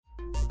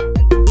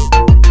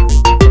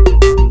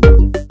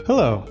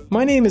Hello,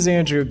 my name is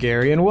Andrew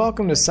Gary, and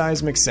welcome to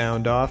Seismic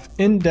Sound Off,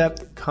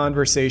 in-depth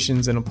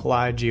conversations in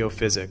applied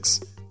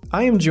geophysics.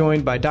 I am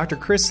joined by Dr.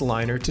 Chris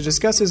Liner to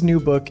discuss his new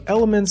book,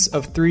 Elements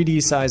of 3D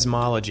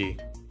Seismology.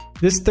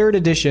 This third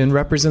edition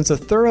represents a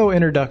thorough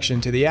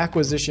introduction to the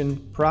acquisition,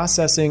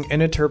 processing,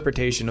 and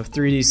interpretation of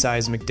 3D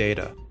seismic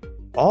data.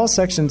 All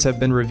sections have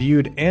been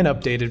reviewed and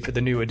updated for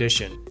the new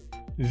edition.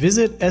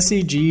 Visit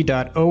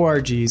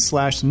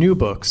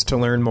seg.org/newbooks to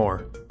learn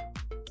more.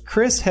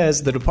 Chris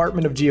heads the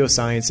Department of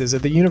Geosciences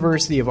at the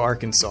University of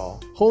Arkansas,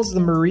 holds the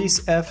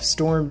Maurice F.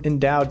 Storm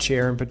Endowed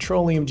Chair in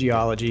Petroleum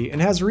Geology,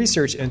 and has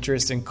research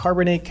interests in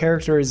carbonate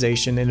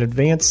characterization and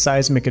advanced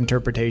seismic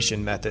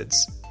interpretation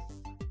methods.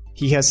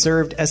 He has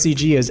served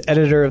SEG as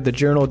editor of the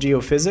journal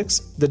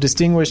Geophysics, the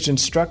Distinguished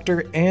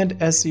Instructor, and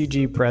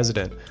SEG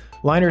President.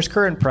 Liner's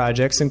current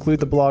projects include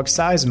the blog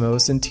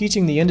Seismos and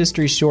teaching the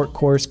industry short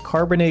course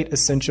Carbonate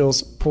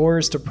Essentials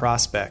Pores to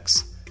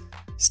Prospects.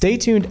 Stay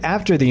tuned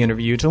after the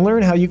interview to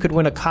learn how you could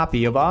win a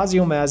copy of Oz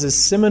Yilmaz's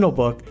seminal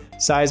book,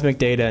 Seismic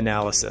Data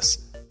Analysis.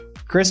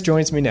 Chris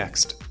joins me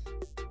next.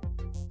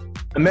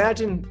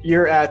 Imagine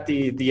you're at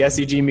the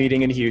SEG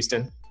meeting in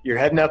Houston. You're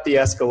heading up the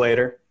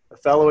escalator. A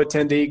fellow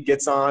attendee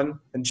gets on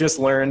and just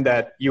learned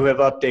that you have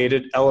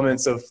updated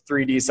Elements of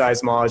 3D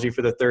Seismology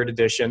for the third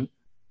edition.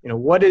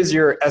 What is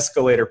your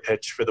escalator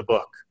pitch for the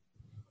book?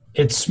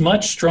 It's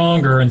much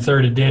stronger in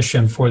third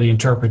edition for the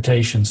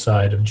interpretation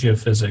side of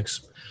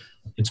geophysics.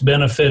 It's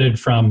benefited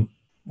from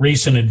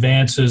recent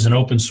advances in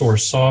open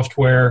source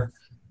software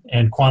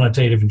and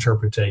quantitative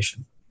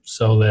interpretation,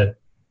 so that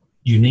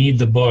you need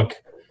the book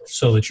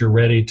so that you're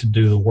ready to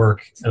do the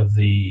work of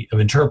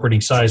interpreting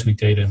seismic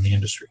data in the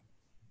industry.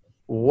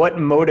 What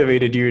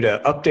motivated you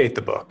to update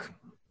the book?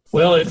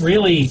 Well, it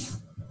really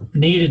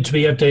needed to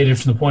be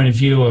updated from the point of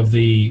view of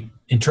the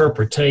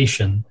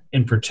interpretation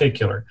in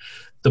particular.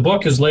 The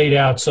book is laid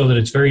out so that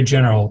it's very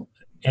general,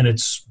 and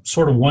it's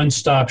sort of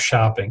one-stop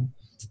shopping.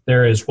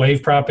 There is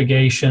wave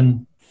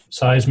propagation,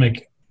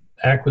 seismic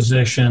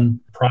acquisition,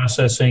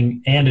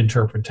 processing, and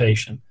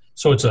interpretation.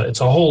 So it's a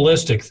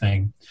holistic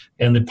thing.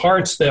 And the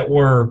parts that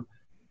were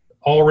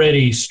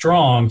already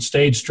strong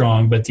stayed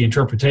strong, but the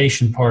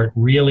interpretation part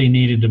really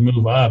needed to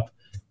move up.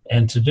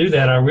 And to do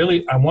that, I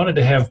wanted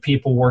to have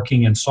people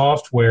working in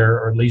software,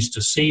 or at least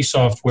to see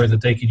software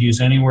that they could use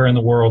anywhere in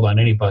the world on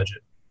any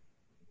budget.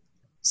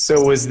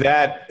 So was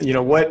that,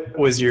 what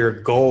was your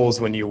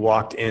goals when you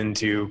walked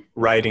into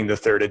writing the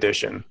third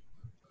edition?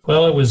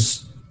 Well, it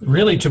was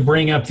really to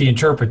bring up the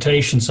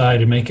interpretation side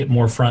and make it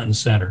more front and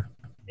center.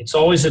 It's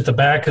always at the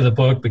back of the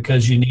book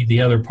because you need the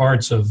other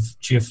parts of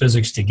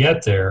geophysics to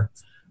get there.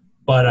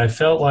 But I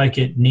felt like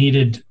it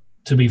needed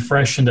to be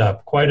freshened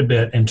up quite a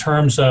bit in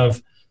terms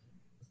of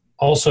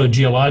also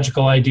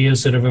geological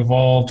ideas that have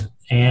evolved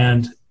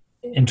and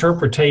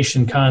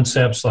interpretation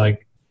concepts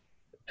like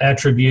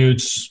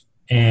attributes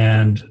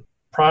and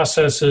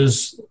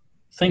processes,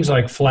 things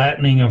like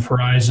flattening of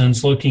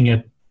horizons, looking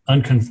at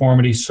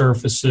unconformity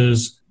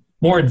surfaces,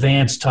 more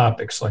advanced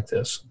topics like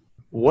this.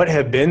 What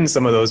have been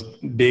some of those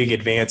big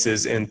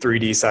advances in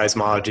 3D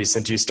seismology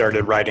since you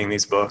started writing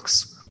these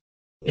books?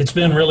 It's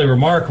been really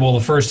remarkable.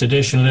 The first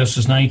edition of this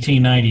was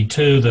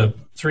 1992. The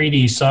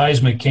 3D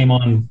seismic came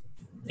on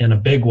in a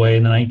big way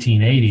in the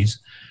 1980s,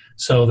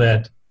 so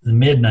that the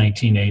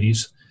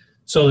mid-1980s.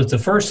 So that the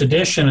first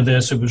edition of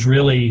this, it was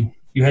really,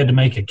 you had to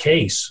make a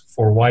case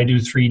for why do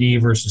 3D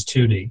versus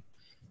 2D.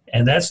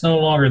 And that's no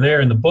longer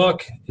there in the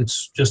book.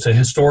 It's just a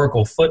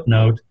historical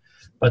footnote.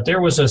 But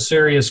there was a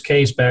serious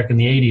case back in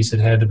the 80s that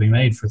had to be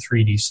made for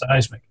 3D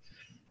seismic.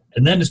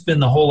 And then it's been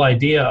the whole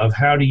idea of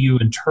how do you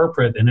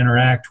interpret and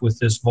interact with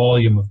this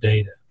volume of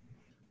data.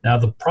 Now,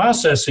 the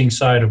processing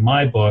side of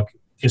my book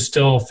is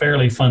still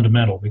fairly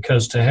fundamental,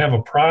 because to have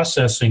a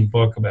processing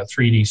book about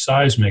 3D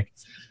seismic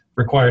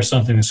requires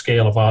something the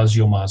scale of Oz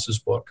Yilmaz's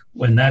book.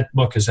 When that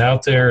book is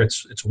out there,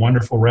 it's a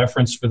wonderful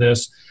reference for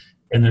this,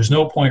 and there's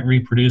no point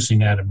reproducing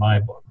that in my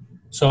book.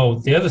 So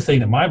the other thing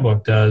that my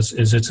book does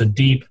is it's a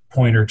deep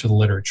pointer to the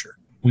literature.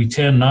 We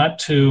tend not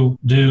to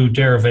do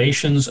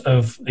derivations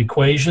of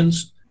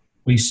equations.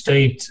 We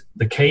state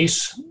the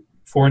case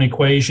for an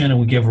equation and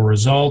we give a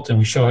result and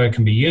we show how it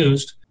can be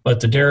used,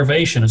 but the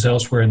derivation is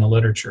elsewhere in the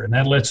literature. And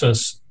that lets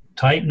us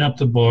tighten up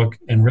the book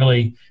and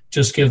really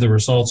just give the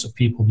results that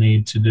people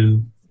need to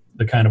do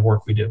the kind of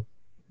work we do.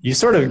 You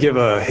sort of give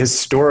a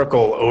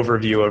historical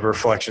overview of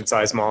reflection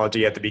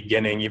seismology at the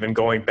beginning, even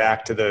going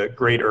back to the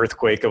great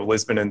earthquake of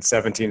Lisbon in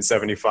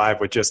 1775,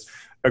 with just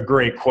a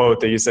great quote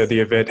that you said, the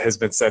event has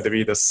been said to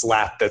be the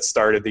slap that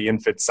started the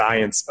infant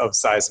science of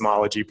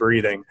seismology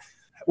breathing.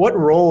 What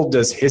role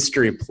does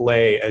history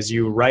play as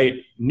you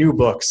write new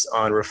books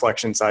on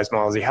reflection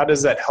seismology? How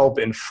does that help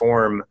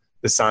inform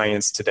the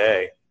science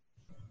today?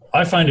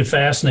 I find it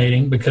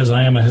fascinating because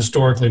I am a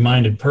historically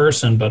minded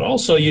person, but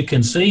also you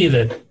can see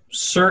that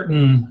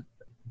certain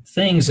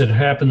things that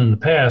happened in the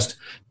past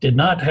did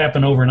not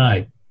happen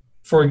overnight.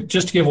 For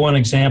just to give one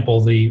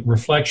example, the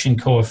reflection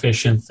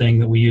coefficient thing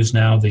that we use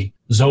now, the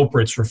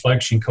Zoeppritz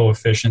reflection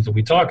coefficient that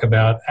we talk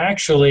about,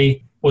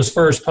 actually was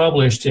first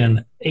published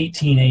in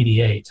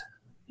 1888.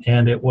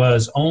 And it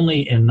was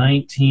only in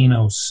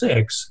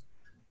 1906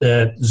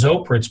 that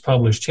Zoeppritz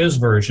published his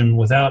version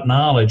without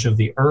knowledge of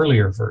the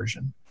earlier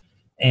version.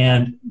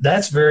 And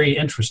that's very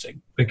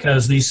interesting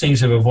because these things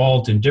have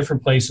evolved in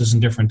different places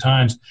and different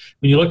times.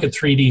 When you look at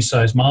 3D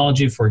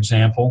seismology, for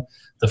example,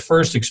 the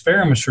first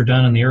experiments were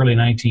done in the early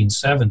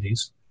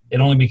 1970s. It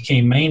only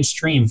became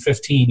mainstream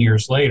 15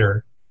 years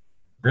later,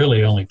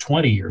 really only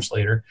 20 years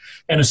later.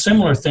 And a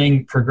similar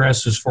thing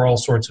progresses for all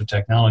sorts of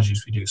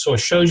technologies we do. So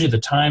it shows you the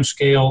time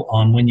scale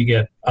on when you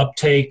get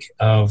uptake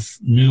of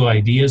new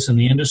ideas in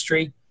the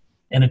industry.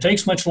 And it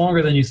takes much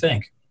longer than you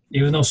think.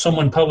 Even though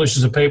someone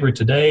publishes a paper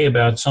today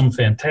about some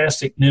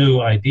fantastic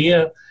new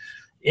idea,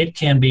 it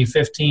can be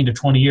 15 to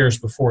 20 years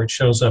before it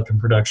shows up in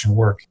production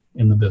work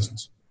in the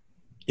business.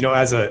 You know,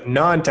 as a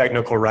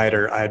non-technical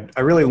writer, I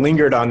really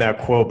lingered on that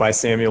quote by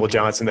Samuel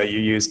Johnson that you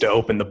used to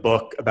open the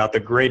book about the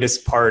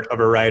greatest part of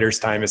a writer's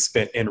time is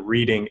spent in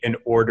reading in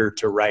order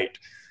to write.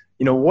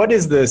 You know, what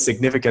is the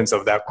significance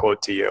of that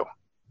quote to you?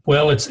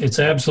 Well, it's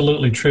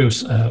absolutely true.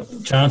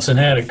 Johnson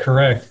had it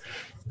correct.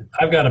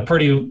 I've got a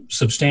pretty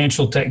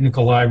substantial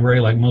technical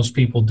library like most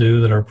people do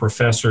that are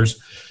professors.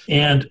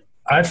 And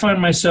I find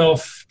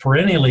myself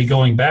perennially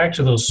going back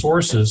to those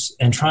sources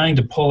and trying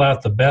to pull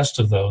out the best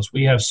of those.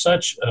 We have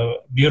such a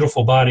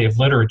beautiful body of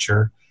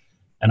literature.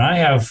 And I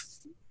have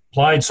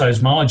applied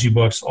seismology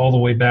books all the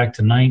way back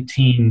to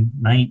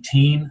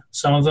 1919,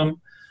 some of them.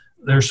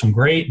 There's some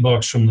great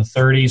books from the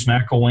 30s,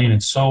 McElwain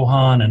and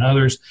Sohan and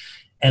others.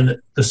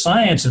 And the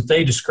science that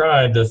they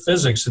described, the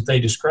physics that they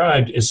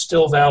described, is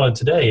still valid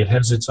today. It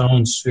has its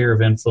own sphere of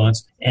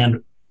influence.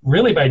 And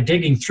really by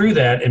digging through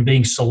that and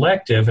being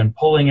selective and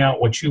pulling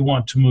out what you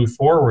want to move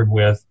forward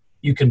with,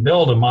 you can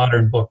build a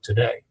modern book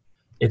today.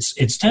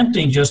 It's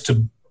tempting just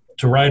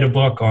to write a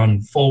book on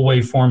full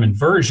waveform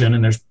inversion,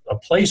 and there's a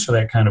place for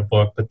that kind of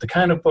book, but the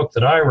kind of book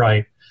that I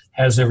write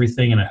has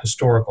everything in a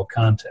historical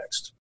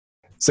context.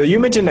 So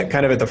you mentioned that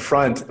kind of at the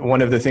front, one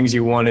of the things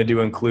you wanted to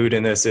include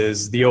in this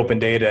is the open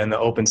data and the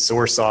open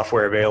source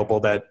software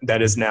available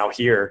that is now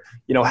here.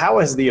 You know, how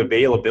has the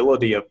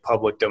availability of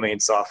public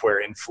domain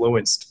software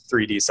influenced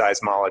 3D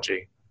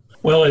seismology?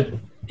 Well,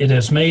 it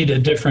has made a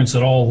difference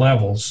at all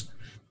levels.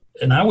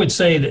 And I would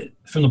say that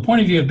from the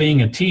point of view of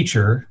being a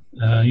teacher,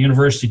 a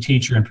university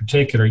teacher in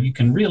particular, you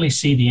can really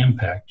see the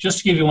impact. Just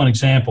to give you one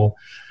example,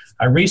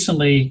 I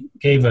recently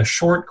gave a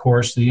short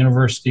course to the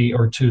university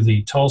or to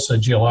the Tulsa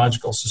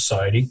Geological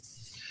Society,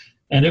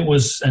 and it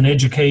was an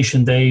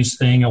education days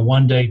thing, a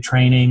one-day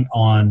training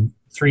on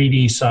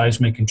 3D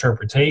seismic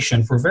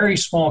interpretation for very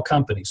small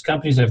companies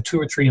that have 2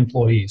 or 3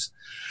 employees,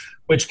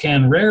 which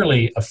can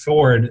rarely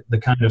afford the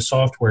kind of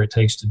software it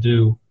takes to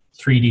do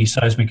 3D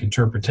seismic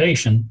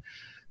interpretation.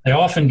 They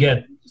often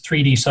get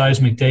 3D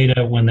seismic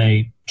data when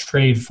they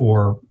trade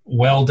for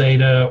well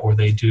data or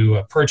they do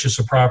a purchase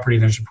of property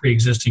and there's a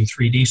pre-existing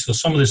 3D. So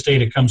some of this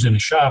data comes in a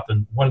shop,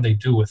 and what do they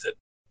do with it?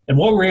 And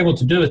what we're able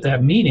to do at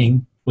that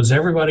meeting was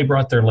everybody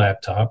brought their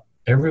laptop,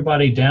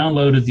 everybody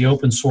downloaded the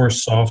open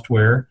source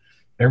software,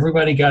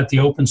 everybody got the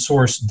open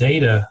source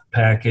data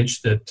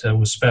package that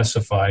was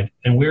specified,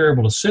 and we were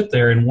able to sit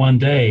there in one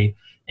day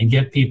and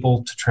get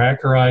people to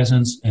track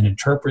horizons and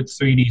interpret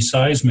 3D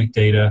seismic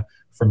data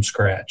from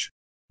scratch.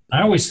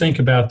 I always think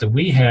about that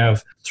we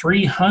have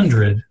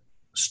 300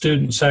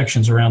 student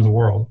sections around the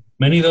world.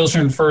 Many of those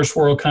are in first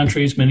world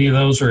countries. Many of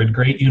those are at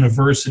great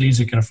universities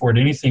that can afford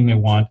anything they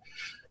want.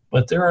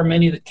 But there are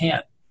many that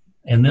can't.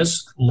 And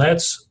this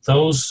lets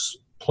those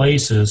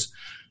places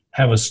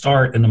have a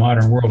start in the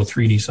modern world of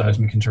 3D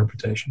seismic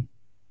interpretation.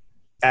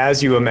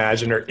 As you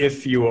imagine, or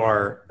if you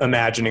are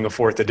imagining a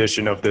 4th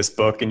edition of this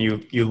book and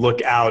you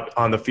look out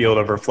on the field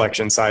of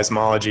reflection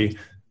seismology,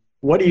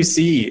 what do you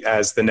see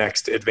as the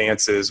next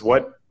advances?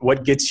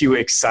 What gets you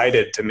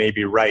excited to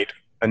maybe write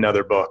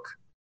another book?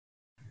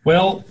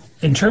 Well,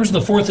 in terms of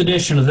the 4th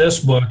edition of this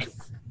book,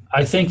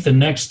 I think the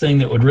next thing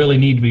that would really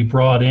need to be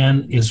brought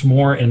in is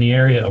more in the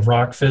area of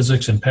rock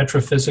physics and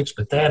petrophysics,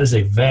 but that is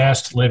a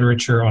vast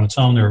literature on its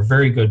own. There are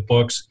very good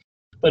books.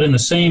 But in the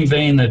same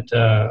vein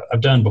that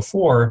I've done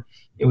before,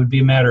 it would be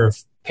a matter of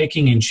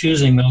picking and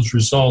choosing those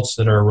results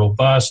that are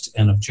robust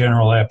and of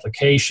general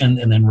application,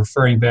 and then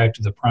referring back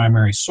to the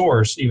primary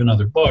source, even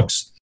other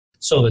books,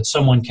 so that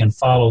someone can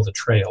follow the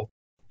trail.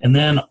 And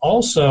then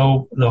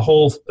also the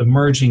whole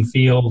emerging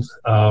field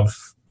of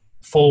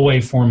full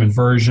waveform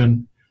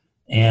inversion.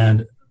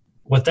 And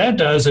what that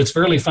does, it's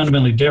really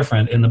fundamentally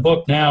different. In the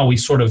book now, we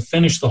sort of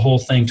finish the whole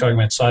thing talking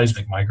about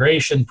seismic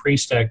migration,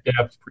 pre-stack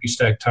depth,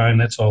 pre-stack time,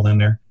 that's all in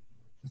there.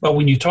 But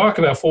when you talk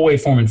about full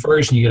waveform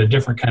inversion, you get a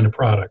different kind of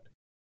product.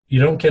 You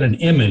don't get an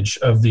image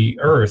of the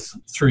Earth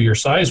through your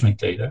seismic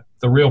data.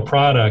 The real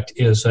product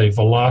is a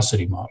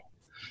velocity model.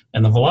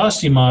 And the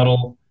velocity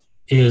model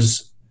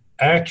is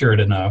accurate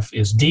enough,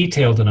 is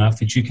detailed enough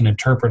that you can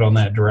interpret on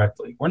that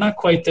directly. We're not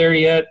quite there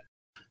yet,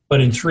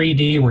 but in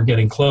 3D, we're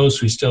getting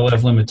close. We still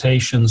have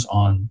limitations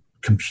on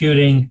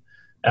computing.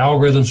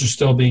 Algorithms are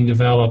still being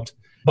developed,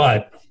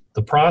 but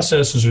the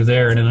processes are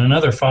there. And in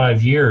another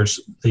 5 years,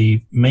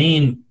 the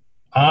main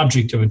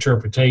object of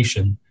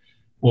interpretation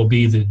will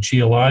be the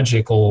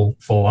geological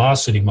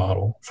velocity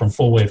model from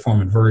full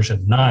waveform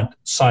inversion, not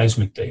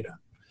seismic data.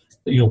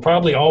 You'll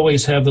probably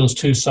always have those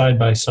two side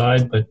by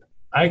side, but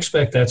I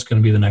expect that's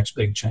going to be the next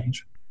big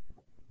change.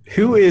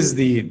 Who is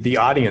the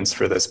audience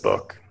for this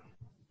book?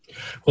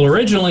 Well,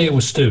 originally it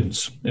was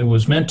students. It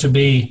was meant to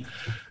be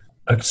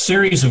a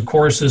series of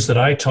courses that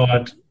I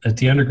taught at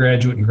the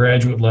undergraduate and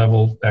graduate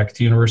level back at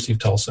the University of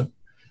Tulsa.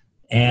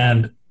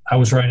 And I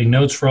was writing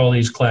notes for all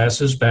these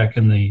classes back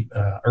in the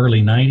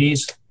early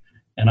 90s.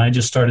 And I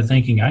just started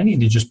thinking, I need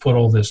to just put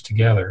all this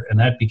together. And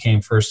that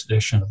became first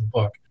edition of the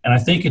book. And I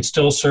think it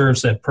still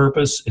serves that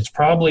purpose. It's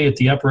probably at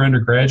the upper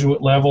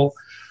undergraduate level.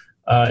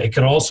 It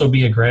could also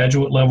be a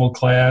graduate level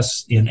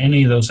class in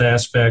any of those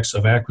aspects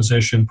of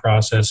acquisition,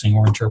 processing,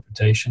 or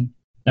interpretation.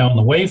 Now, on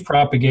the wave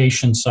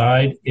propagation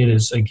side, it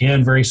is,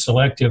 again, very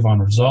selective on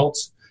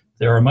results.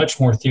 There are much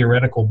more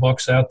theoretical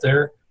books out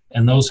there,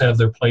 and those have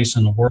their place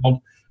in the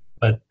world.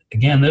 But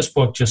again, this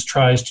book just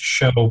tries to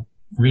show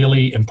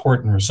really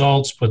important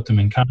results, put them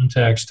in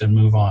context, and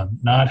move on,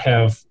 not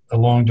have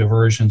long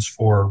diversions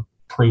for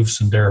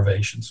proofs and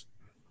derivations.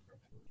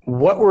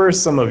 What were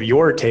some of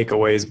your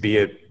takeaways, be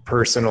it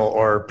personal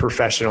or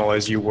professional,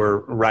 as you were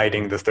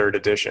writing the third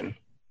edition?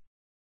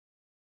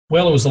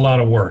 Well, it was a lot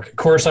of work. Of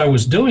course, I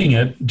was doing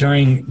it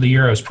during the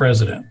year I was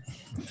president.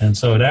 And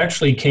so it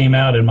actually came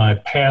out in my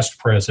past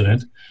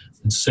president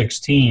in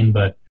 2016.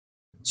 But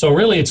so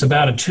really it's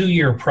about a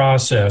 2-year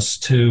process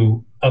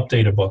to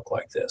update a book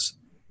like this.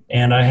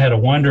 And I had a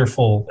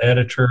wonderful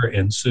editor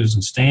in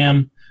Susan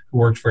Stam who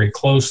worked very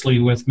closely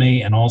with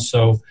me, and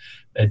also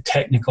a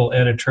technical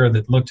editor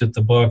that looked at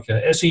the book.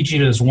 SEG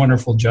does a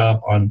wonderful job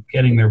on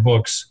getting their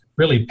books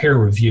really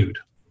peer-reviewed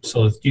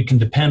so that you can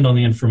depend on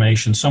the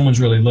information. Someone's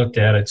really looked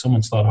at it.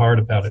 Someone's thought hard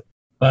about it.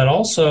 But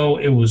also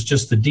it was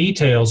just the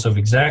details of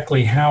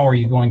exactly how are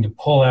you going to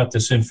pull out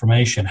this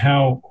information?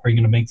 How are you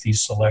going to make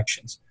these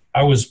selections?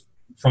 I was,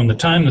 from the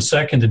time the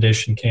second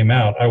edition came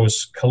out, I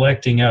was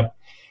collecting up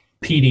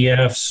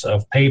PDFs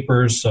of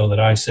papers so that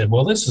I said,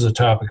 well, this is a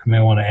topic we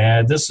may want to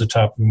add. This is a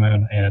topic we may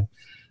want to add.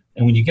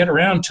 And when you get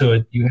around to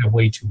it, you have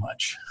way too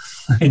much.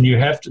 And you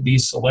have to be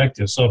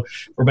selective. So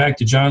we're back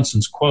to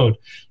Johnson's quote.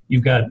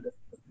 You've got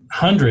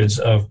hundreds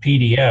of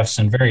PDFs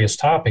and various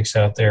topics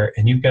out there,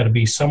 and you've got to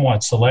be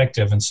somewhat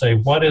selective and say,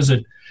 what is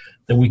it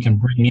that we can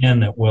bring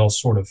in that will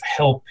sort of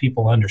help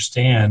people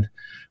understand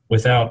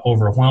without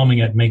overwhelming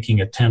it,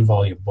 making a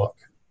 10-volume book?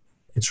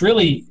 It's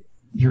really,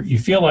 you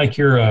feel like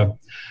you're a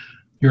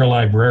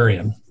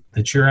librarian,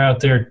 that you're out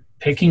there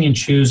picking and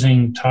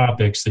choosing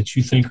topics that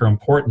you think are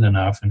important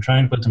enough and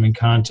trying to put them in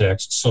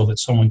context so that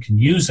someone can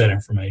use that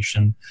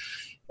information.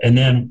 And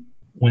then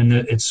when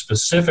it's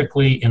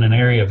specifically in an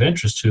area of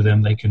interest to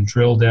them, they can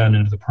drill down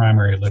into the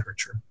primary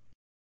literature.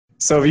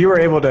 So if you were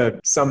able to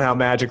somehow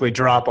magically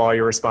drop all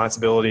your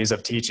responsibilities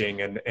of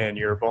teaching and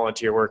your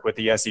volunteer work with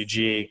the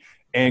SEG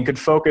and could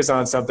focus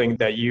on something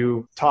that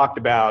you talked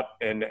about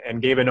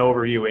and gave an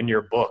overview in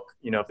your book,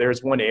 if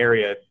there's one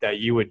area that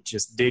you would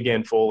just dig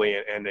in fully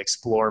and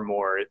explore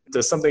more,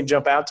 does something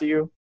jump out to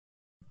you?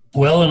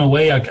 Well, in a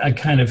way, I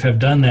kind of have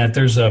done that.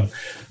 There's a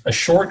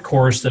short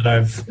course that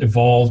I've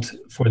evolved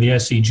for the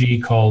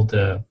SEG called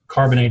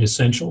Carbonate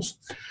Essentials.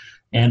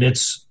 And it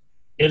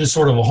is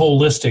sort of a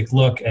holistic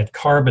look at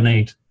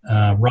carbonate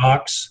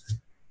rocks,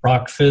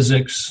 rock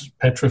physics,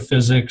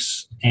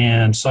 petrophysics,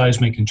 and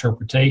seismic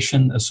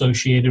interpretation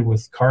associated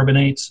with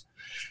carbonates.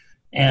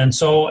 And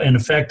so, in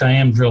effect, I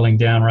am drilling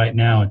down right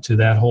now into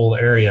that whole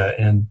area.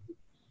 And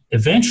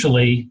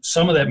eventually,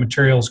 some of that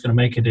material is going to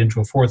make it into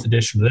a fourth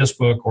edition of this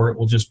book, or it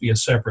will just be a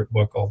separate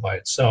book all by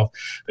itself.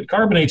 But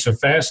carbonates are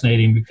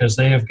fascinating because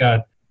they have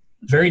got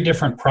very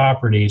different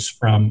properties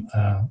from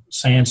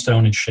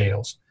sandstone and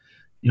shales.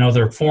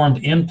 They're formed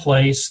in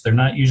place. They're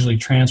not usually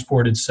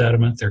transported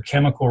sediment. They're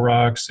chemical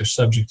rocks. They're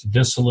subject to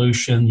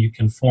dissolution. You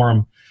can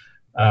form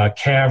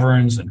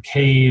caverns and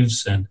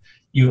caves, and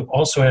you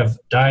also have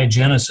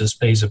diagenesis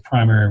plays a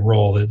primary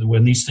role.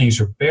 When these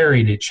things are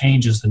buried, it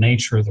changes the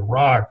nature of the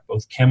rock,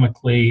 both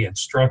chemically and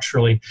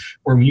structurally.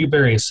 Where when you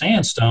bury a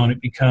sandstone,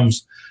 it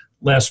becomes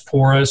less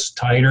porous,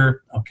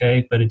 tighter,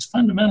 okay? But it's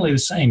fundamentally the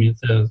same.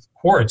 The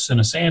quartz in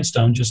a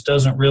sandstone just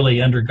doesn't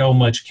really undergo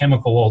much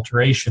chemical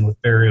alteration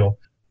with burial.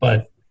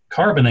 But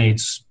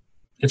carbonates,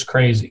 it's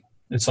crazy.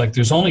 It's like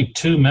there's only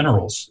 2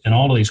 minerals in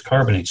all of these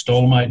carbonates,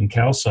 dolomite and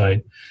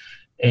calcite,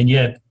 and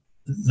yet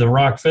the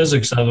rock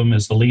physics of them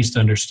is the least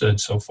understood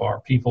so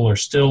far. People are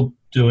still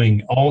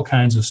doing all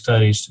kinds of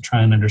studies to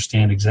try and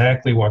understand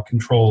exactly what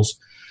controls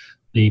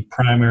the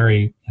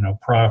primary,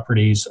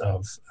 properties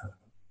of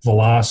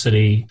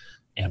velocity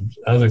and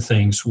other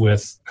things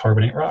with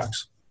carbonate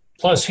rocks.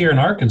 Plus, here in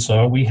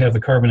Arkansas, we have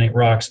the carbonate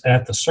rocks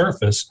at the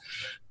surface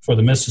for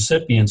the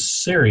Mississippian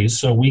series,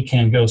 so we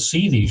can go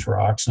see these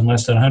rocks. And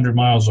less than 100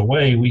 miles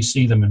away, we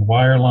see them in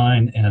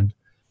wireline and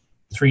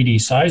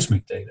 3D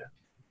seismic data,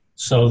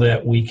 so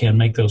that we can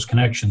make those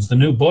connections. The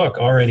new book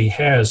already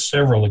has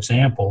several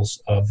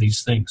examples of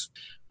these things.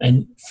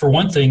 And for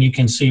one thing, you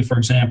can see, for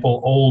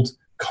example, old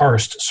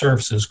karst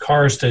surfaces.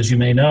 Karst, as you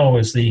may know,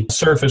 is the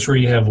surface where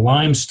you have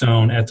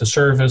limestone at the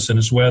surface and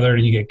it's weathered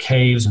and you get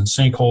caves and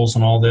sinkholes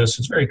and all this.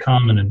 It's very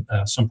common in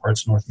some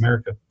parts of North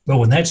America. But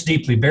when that's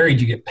deeply buried,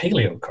 you get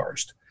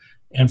paleokarst.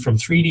 And from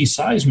 3D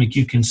seismic,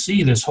 you can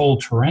see this whole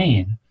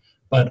terrain,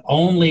 but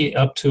only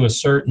up to a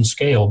certain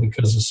scale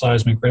because of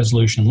seismic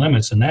resolution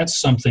limits. And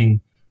that's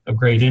something of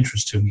great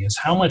interest to me, is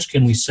how much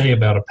can we say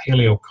about a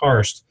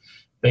paleokarst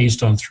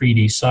based on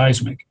 3D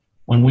seismic?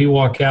 When we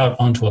walk out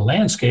onto a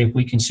landscape,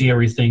 we can see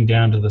everything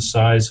down to the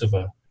size of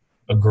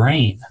a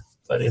grain.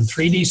 But in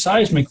 3D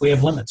seismic, we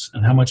have limits.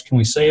 And how much can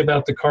we say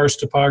about the karst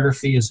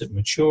topography? Is it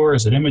mature?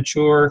 Is it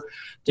immature?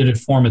 Did it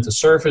form at the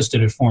surface?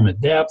 Did it form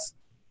at depth?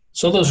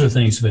 So those are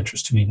things of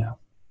interest to me now.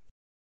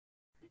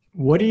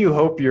 What do you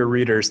hope your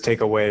readers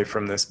take away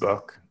from this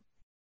book?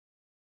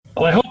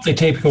 Well, I hope they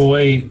take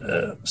away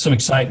some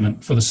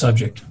excitement for the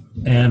subject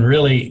and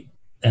really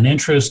an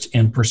interest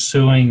in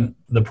pursuing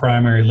the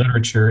primary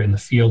literature in the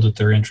field that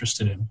they're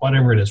interested in,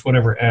 whatever it is,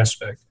 whatever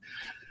aspect.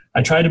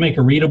 I try to make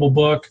a readable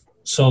book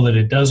so that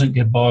it doesn't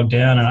get bogged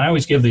down. And I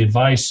always give the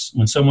advice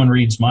when someone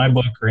reads my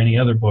book or any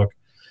other book,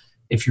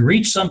 if you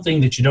reach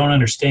something that you don't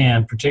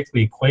understand,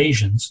 particularly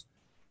equations,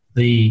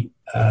 the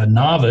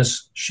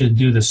novice should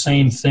do the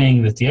same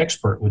thing that the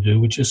expert would do,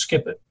 which is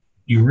skip it.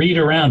 You read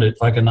around it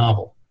like a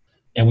novel.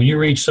 And when you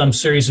reach some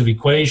series of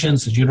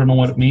equations that you don't know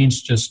what it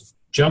means, just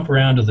jump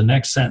around to the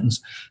next sentence.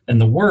 And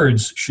the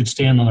words should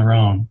stand on their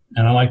own.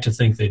 And I like to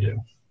think they do.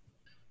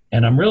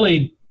 And I'm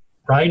really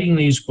writing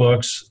these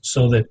books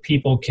so that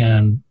people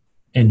can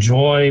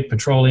enjoy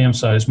petroleum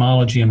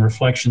seismology and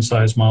reflection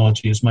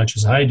seismology as much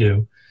as I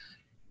do,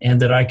 and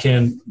that I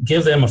can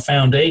give them a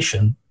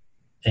foundation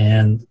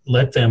and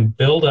let them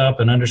build up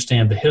and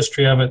understand the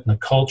history of it and the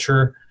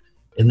culture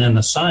and then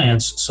the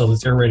science so that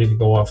they're ready to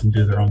go off and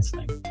do their own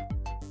thing.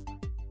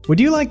 Would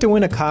you like to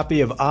win a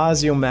copy of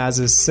Oz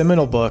Yilmaz's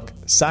seminal book,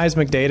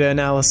 Seismic Data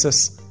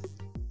Analysis?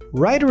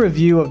 Write a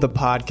review of the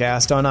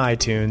podcast on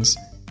iTunes.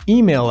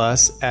 Email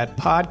us at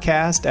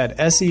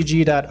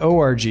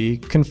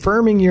podcast@seg.org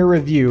confirming your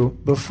review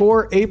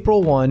before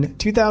April 1,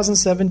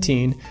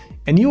 2017,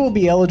 and you will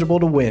be eligible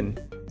to win.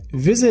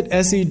 Visit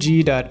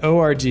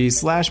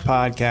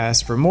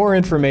seg.org/podcast for more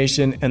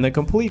information and the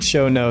complete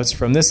show notes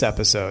from this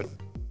episode.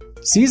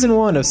 Season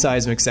 1 of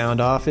Seismic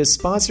Sound Off is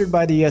sponsored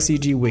by the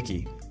SEG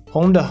Wiki,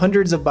 home to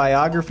hundreds of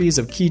biographies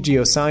of key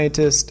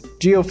geoscientists,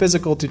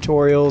 geophysical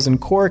tutorials, and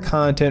core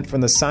content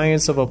from the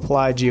science of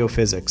applied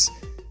geophysics.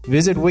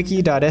 Visit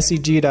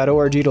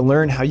wiki.seg.org to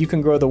learn how you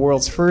can grow the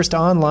world's first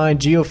online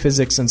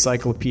geophysics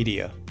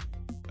encyclopedia.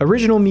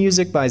 Original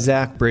music by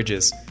Zach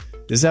Bridges.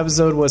 This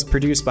episode was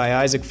produced by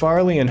Isaac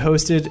Farley and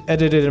hosted,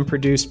 edited, and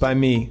produced by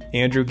me,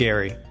 Andrew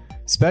Gary.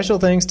 Special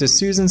thanks to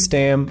Susan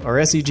Stam, our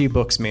SEG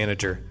Books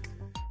manager.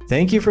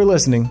 Thank you for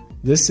listening.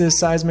 This is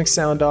Seismic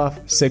Sound Off,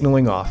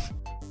 signaling off.